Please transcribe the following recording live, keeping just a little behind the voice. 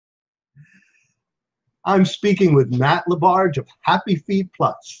I'm speaking with Matt Labarge of Happy Feet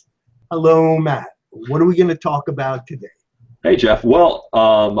Plus. Hello, Matt. What are we going to talk about today? Hey, Jeff. Well,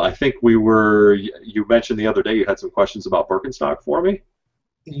 I think you mentioned the other day you had some questions about Birkenstock for me.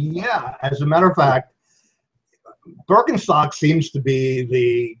 Yeah, as a matter of fact, Birkenstock seems to be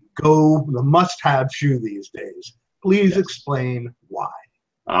the must-have shoe these days. Please explain why.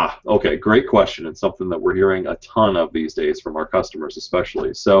 Okay, great question, and something that we're hearing a ton of these days from our customers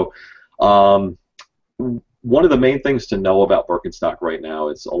especially. So one of the main things to know about Birkenstock right now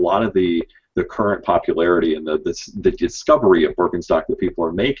is a lot of the current popularity and the discovery of Birkenstock that people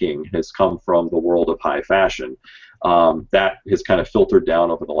are making has come from the world of high fashion. That has kind of filtered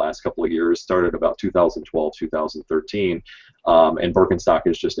down over the last couple of years, started about 2012, 2013, and Birkenstock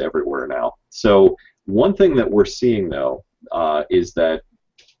is just everywhere now. So one thing that we're seeing, though, is that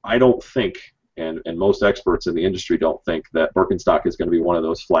I don't think, and most experts in the industry don't think, that Birkenstock is going to be one of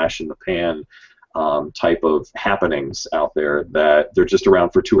those flash-in-the-pan type of happenings out there, that they're just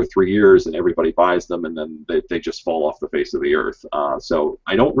around for 2 or 3 years and everybody buys them and then they just fall off the face of the earth. So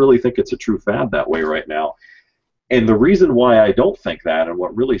I don't really think it's a true fad that way right now. And the reason why I don't think that, and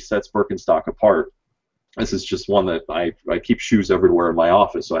what really sets Birkenstock apart, this is just one that I keep shoes everywhere in my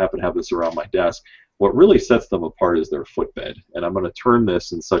office, so I happen to have this around my desk. What really sets them apart is their footbed. And I'm going to turn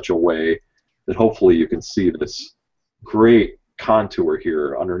this in such a way that hopefully you can see this great contour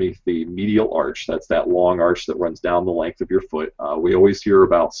here underneath the medial arch. That's that long arch that runs down the length of your foot. We always hear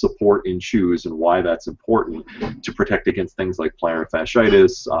about support in shoes and why that's important to protect against things like plantar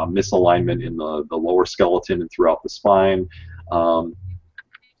fasciitis, misalignment in the lower skeleton and throughout the spine.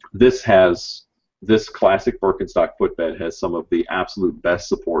 This classic Birkenstock footbed has some of the absolute best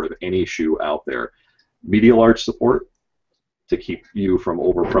support of any shoe out there. Medial arch support to keep you from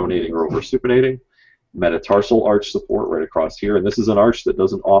overpronating or oversupinating. Metatarsal arch support right across here, and this is an arch that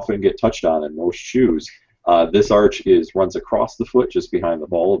doesn't often get touched on in most shoes. This arch runs across the foot, just behind the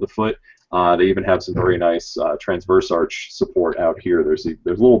ball of the foot. They even have some very nice transverse arch support out here. There's a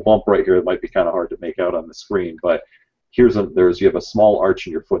little bump right here that might be kind of hard to make out on the screen, but you have a small arch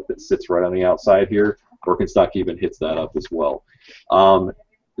in your foot that sits right on the outside here. Birkenstock even hits that up as well.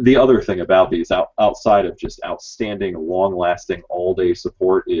 The other thing about these, outside of just outstanding, long-lasting, all-day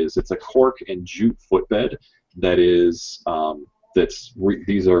support, is it's a cork and jute footbed that is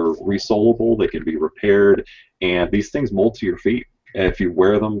these are resolable. They can be repaired, and these things mold to your feet. And if you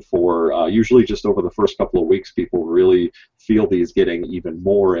wear them for usually just over the first couple of weeks, people really feel these getting even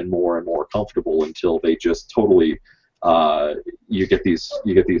more and more and more comfortable until they just totally. You get these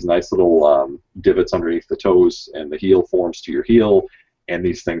nice little divots underneath the toes, and the heel forms to your heel. And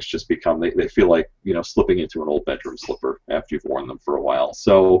these things just become, they feel like, slipping into an old bedroom slipper after you've worn them for a while.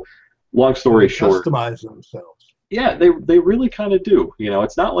 So, long story short, customize themselves. Yeah, they really kind of do.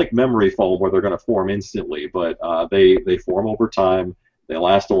 It's not like memory foam where they're going to form instantly, but they form over time. They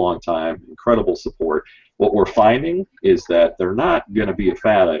last a long time. Incredible support. What we're finding is that they're not going to be a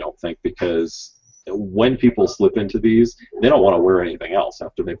fad, I don't think, because when people slip into these, they don't want to wear anything else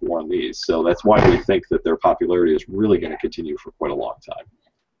after they've worn these. So that's why we think that their popularity is really going to continue for quite a long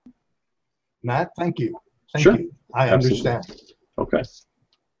time. Matt, thank you. Thank Sure. you. I understand. Okay.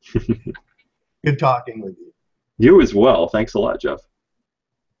 Good talking with you. You as well. Thanks a lot, Jeff.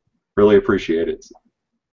 Really appreciate it.